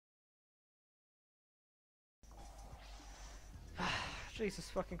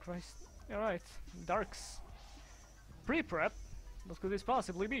Jesus fucking Christ. Alright, Darks. Pre-prep? What could this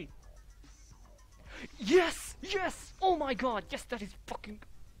possibly be? Yes! Yes! Oh my god! Yes, that is fucking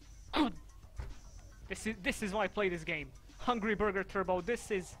good! This is why I play this game. Hungry Burger Turbo, this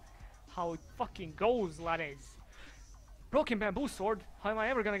is how it fucking goes, laddies. Broken Bamboo Sword? How am I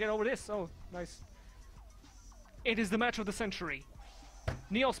ever gonna get over this? Oh, nice. It is the match of the century.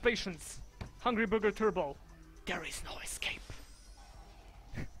 Neos Patience. Hungry Burger Turbo. There is no escape.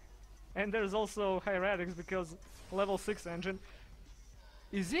 And there's also Hieratics because level 6 engine.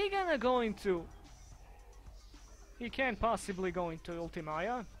 Is he gonna go into... He can't possibly go into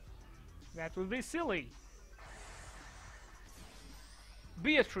Ultimaya. That would be silly.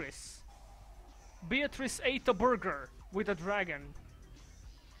 Beatrice. Beatrice ate a burger with a dragon.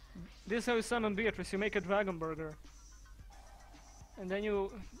 This is how you summon Beatrice. You make a dragon burger. And then you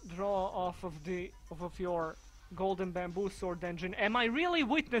draw off of your golden bamboo sword engine. Am I really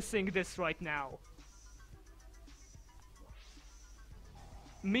witnessing this right now?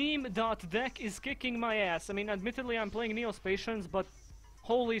 Meme.deck is kicking my ass. I mean, admittedly I'm playing Neos Patience, but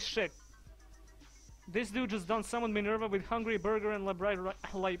holy shit. This dude just done summon Minerva with Hungry Burger and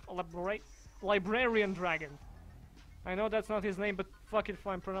Librarian Dragon. I know that's not his name, but fuck it if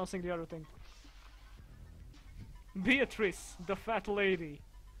I'm pronouncing the other thing. Beatrice, the fat lady.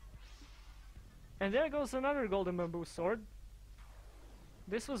 And there goes another golden bamboo sword.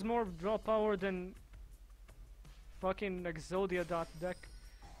 This was more draw power than fucking Exodia.deck.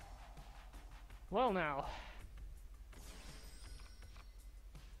 Well now.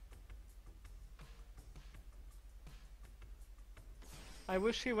 I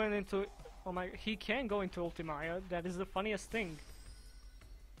wish he went into... Oh my... He can go into Ultimaya. That is the funniest thing.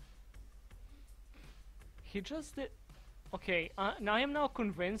 He just did... Okay, now I am now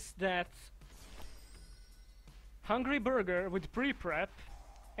convinced that Hungry Burger with pre-prep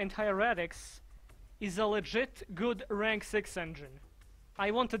and Hieratics is a legit good rank 6 engine.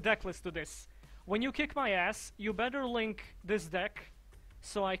 I want a deck list to this. When you kick my ass, you better link this deck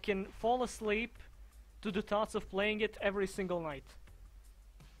so I can fall asleep to the thoughts of playing it every single night.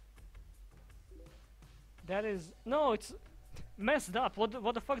 That is... No, it's messed up. What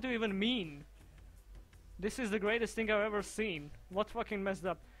the fuck do you even mean? This is the greatest thing I've ever seen. What fucking messed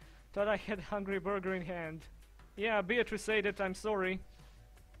up? Thought I had Hungry Burger in hand. Yeah, Beatrice said it, I'm sorry.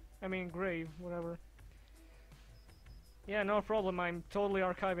 I mean, grave, whatever. Yeah, no problem, I'm totally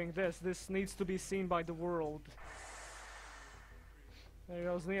archiving this. This needs to be seen by the world. There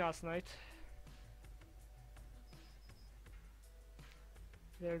goes Neos Knight.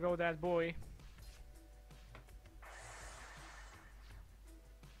 There go that boy.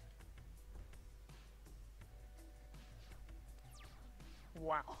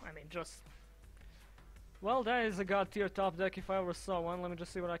 Wow, I mean, just... Well, that is a god tier top deck if I ever saw one. Let me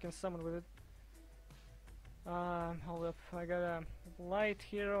just see what I can summon with it. Hold up, I got a light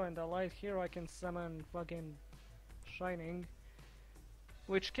hero and a light hero. I can summon fucking Shining,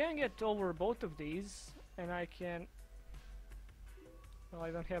 which can get over both of these, and I can... Well, I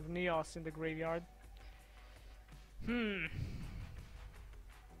don't have Neos in the graveyard.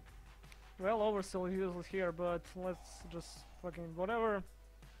 Well, Oversoul is useless here, but let's just fucking whatever.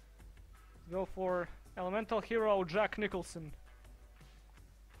 Go for Elemental Hero Jack Nicholson.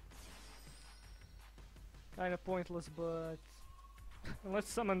 Kinda pointless, but let's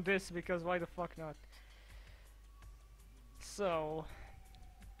summon this because why the fuck not? So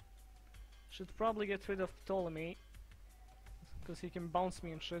should probably get rid of Ptolemy because he can bounce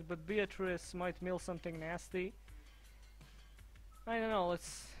me and shit, but Beatrice might mill something nasty. I don't know,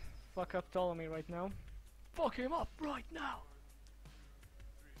 let's fuck up Ptolemy right now. Fuck him up right now!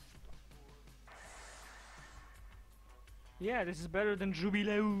 Yeah, this is better than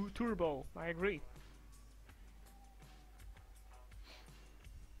Jubileu Turbo, I agree.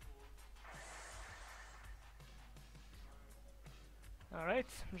 Alright,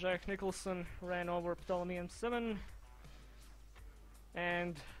 Jack Nicholson ran over Ptolemy M7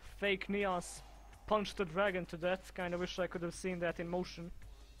 and fake Neos punched the dragon to death. Kinda wish I could have seen that in motion.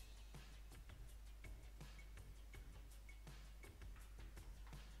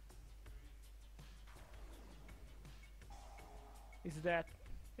 Is that...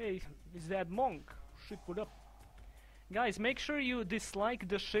 Hey, is that Monk? Shit, what up? Guys, make sure you dislike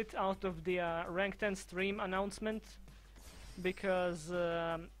the shit out of the Rank 10 stream announcement. Because,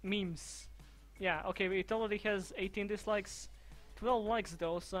 memes. Yeah, okay, it already has 18 dislikes. 12 likes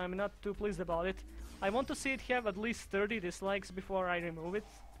though, so I'm not too pleased about it. I want to see it have at least 30 dislikes before I remove it.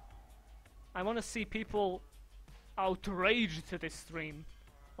 I want to see people outraged to this stream.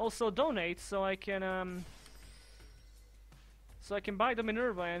 Also donate so I can, So I can buy the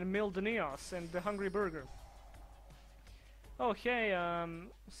Minerva and mill the Neos and the Hungry Burger. Oh hey,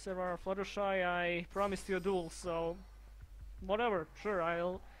 Sarah Fluttershy, I promised you a duel, so... Whatever, sure,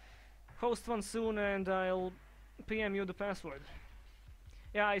 I'll host one soon and I'll PM you the password.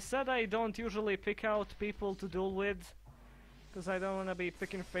 Yeah, I said I don't usually pick out people to duel with, because I don't wanna be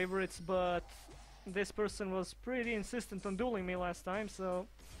picking favorites, but this person was pretty insistent on dueling me last time, so...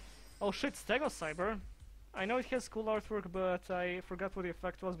 Oh shit, Stegocyber! I know it has cool artwork, but I forgot what the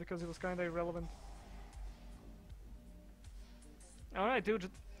effect was because it was kinda irrelevant. Alright dude,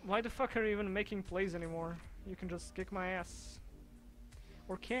 why the fuck are you even making plays anymore? You can just kick my ass.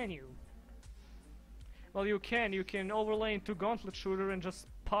 Or can you? Well, you can overlay into Gauntlet Shooter and just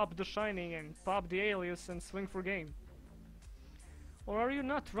pop the Shining and pop the Alias and swing for game. Or are you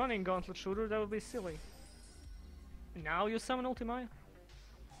not running Gauntlet Shooter? That would be silly. Now you summon Ultimaya?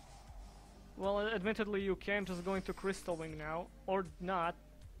 Well, admittedly you can just go into Crystal Wing now, or not.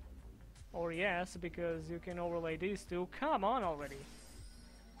 Or yes, because you can overlay these two. Come on already!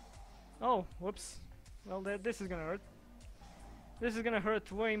 Oh, whoops. Well, this is gonna hurt. This is gonna hurt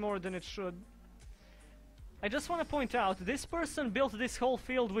way more than it should. I just wanna point out, this person built this whole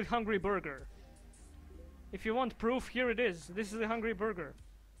field with Hungry Burger. If you want proof, here it is. This is a Hungry Burger.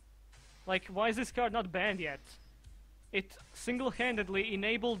 Like, why is this card not banned yet? It single-handedly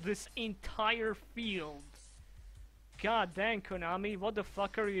enabled this entire field. God dang, Konami, what the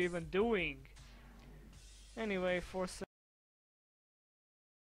fuck are you even doing? Anyway, for